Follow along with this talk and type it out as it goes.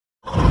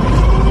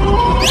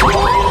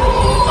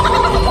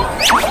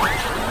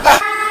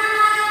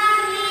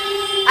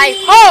I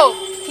hope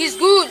he's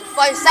good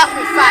for his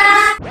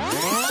sacrifice.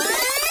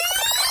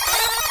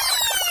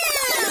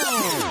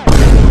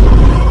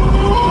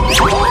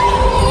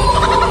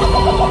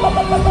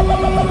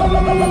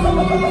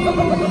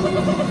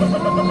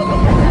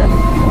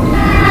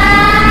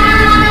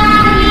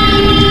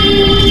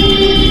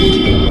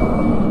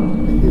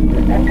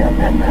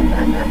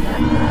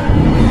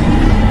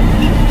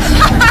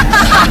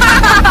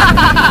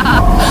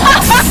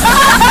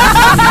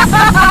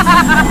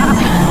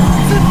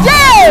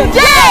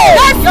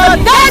 Today, your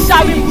day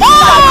shall be more.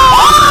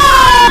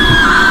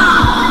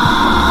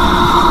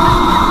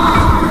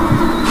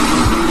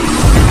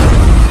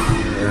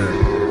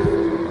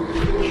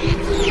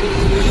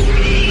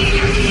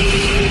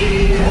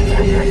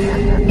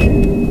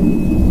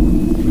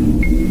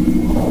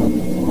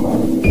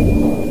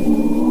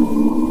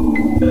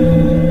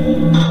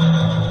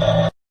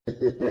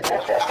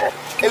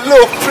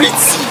 Hello,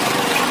 pretty.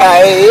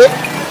 Hi.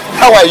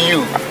 How are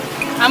you?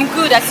 I'm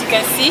good, as you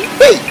can see.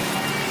 Hey,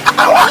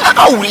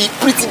 how will a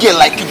pretty girl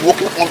like you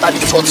walking under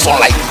this hot sun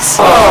like this?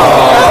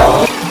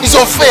 It's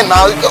unfair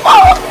now.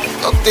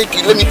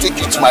 Let me take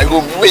you to my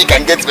home where you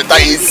can get better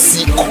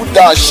AC. Cool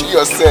down, chill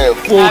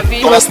yourself.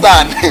 You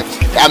understand?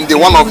 I'm the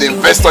one of the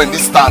investors in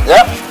this town.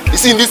 Yeah. You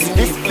see, in this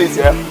place,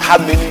 yeah, I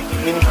have many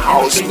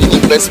houses, many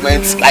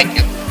investments. Like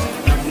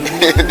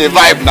the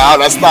vibe now,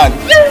 understand?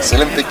 So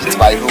let me take you to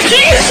my room.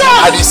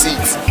 How do you see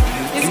it?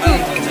 It's good.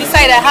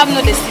 Besides, I have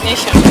no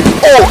destination.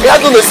 Oh, you have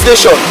no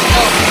destination?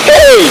 No.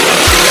 Hey,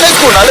 let's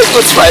go now. Let's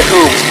go to my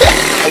room.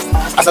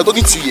 As I'm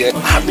talking to you,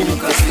 I have many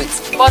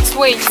investments. But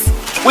wait.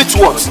 Wait,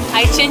 what?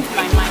 I changed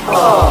my mind.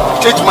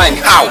 Change mind?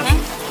 How?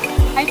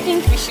 I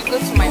think we should go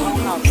to my own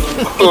house.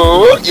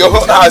 Oh, your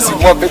own house is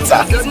more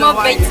better. It's more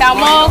better,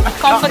 more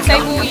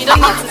comfortable. You don't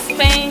need to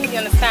spend,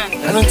 you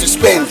understand? I don't need to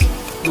spend.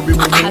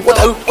 What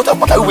are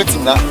you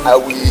waiting now? I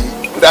will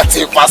do that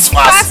thing fast.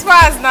 Fast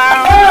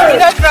now. You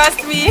don't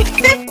trust me.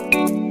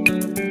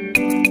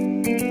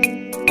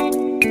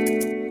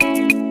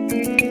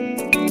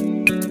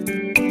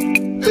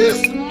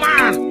 This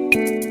man.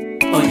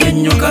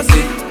 Onyenyo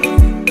kasi.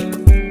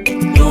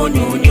 No.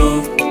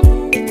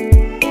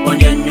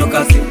 Onyenyo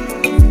kasi.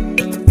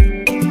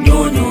 No.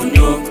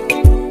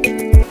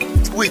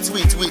 Wait.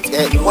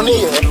 Only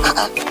here.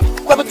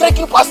 We've been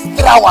trekking past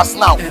 3 hours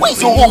now. Where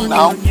is your home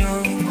now?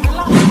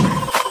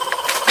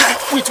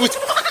 Wait.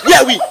 Where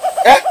are we?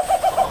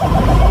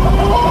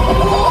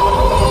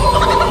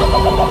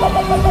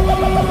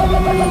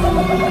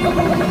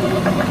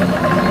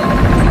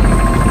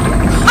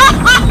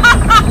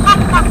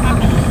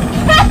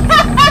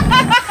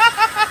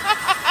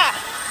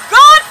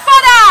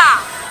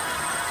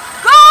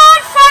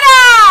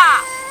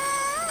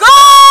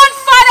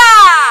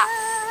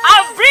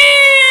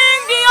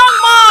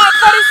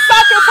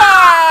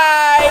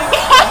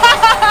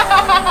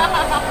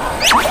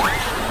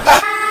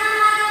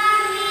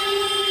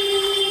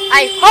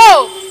 I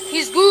hope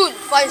he's good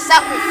for his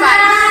sacrifice.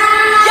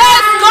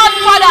 Yes,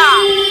 Godfather!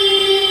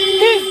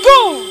 He's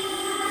good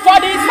for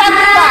the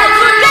sacrifice.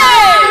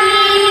 Today,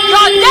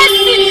 your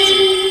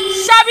destiny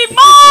shall be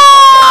more!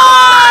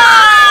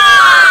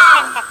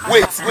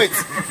 Wait.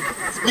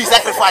 Me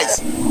sacrifice.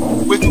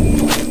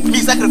 Me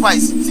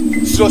sacrifice.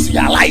 Seriously,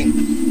 you are lying.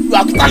 You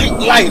are totally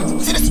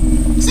lying. See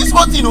this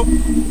one thing, you know?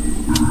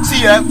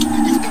 See,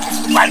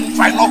 if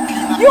I not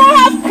clean. You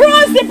have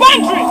crossed the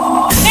boundary.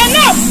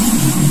 Enough!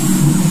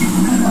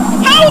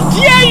 How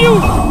dare you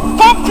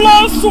come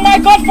close to my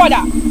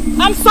Godfather?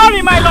 I'm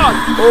sorry, my lord.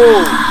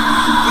 Oh,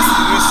 this is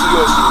really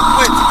serious.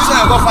 Wait, this is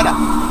your Godfather.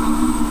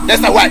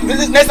 Next time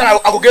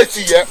I will get to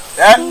you, yeah?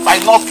 If I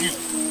love you.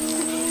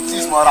 See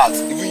this more rat.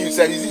 Even you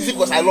said, is it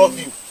because I love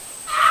you?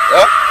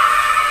 Yeah?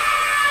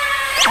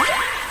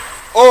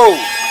 Oh,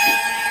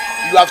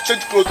 you have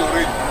changed clothes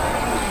already.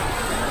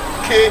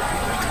 Okay.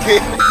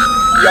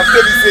 You have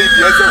told me say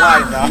it's a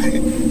wine now.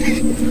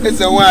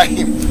 It's a wine.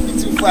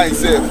 It's too fine,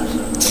 sir.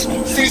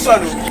 See this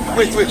one.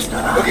 Wait.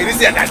 Okay, this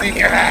is a thing.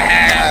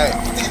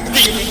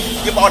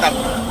 Give out.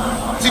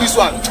 See this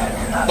one.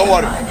 Don't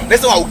worry.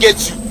 Next time I will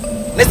get you.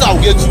 If I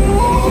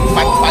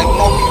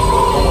knock you.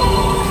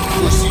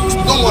 Go see.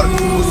 Don't worry.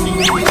 Go see.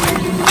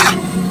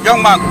 Young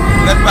man,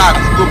 get back.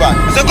 Go back. I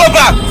said go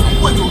back.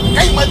 Wait,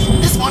 can you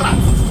imagine this small rat?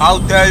 How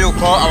dare you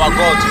call our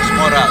God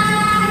small rat?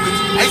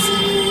 I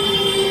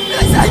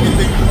see. I didn't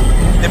think.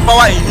 The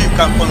power in him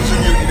can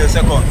consume you in a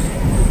second.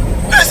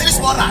 Can you see this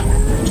small rat?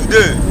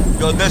 Today,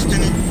 your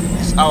destiny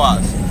is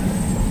ours.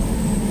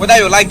 Whether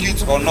you like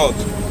it or not.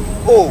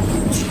 Oh,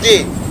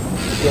 today,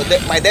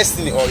 my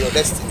destiny or your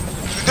destiny?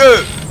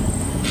 Today,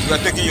 you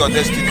are taking your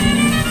destiny.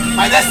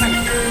 My destiny?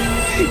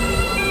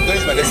 Don't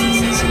use my destiny.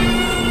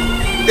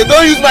 They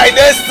don't use my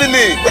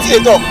destiny. What did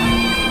they talk?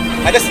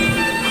 My destiny.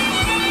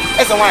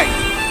 That's the wine.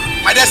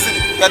 My destiny.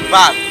 Get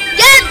back.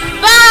 Get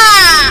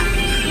back!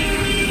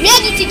 Where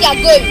do you think you're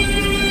going?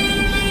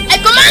 I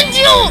command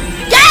you,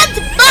 get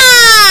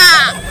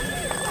back!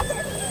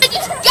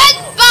 Get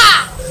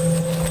back!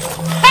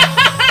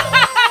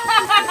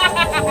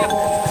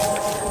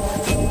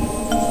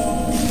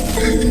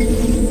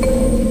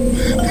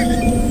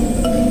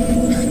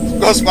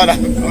 us, father.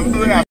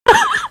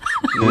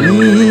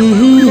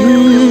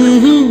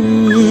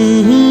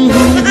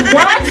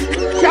 What?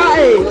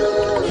 Chai.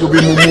 You be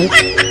mumu.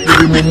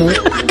 You be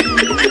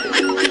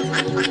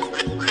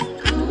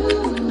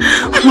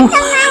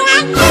mumu.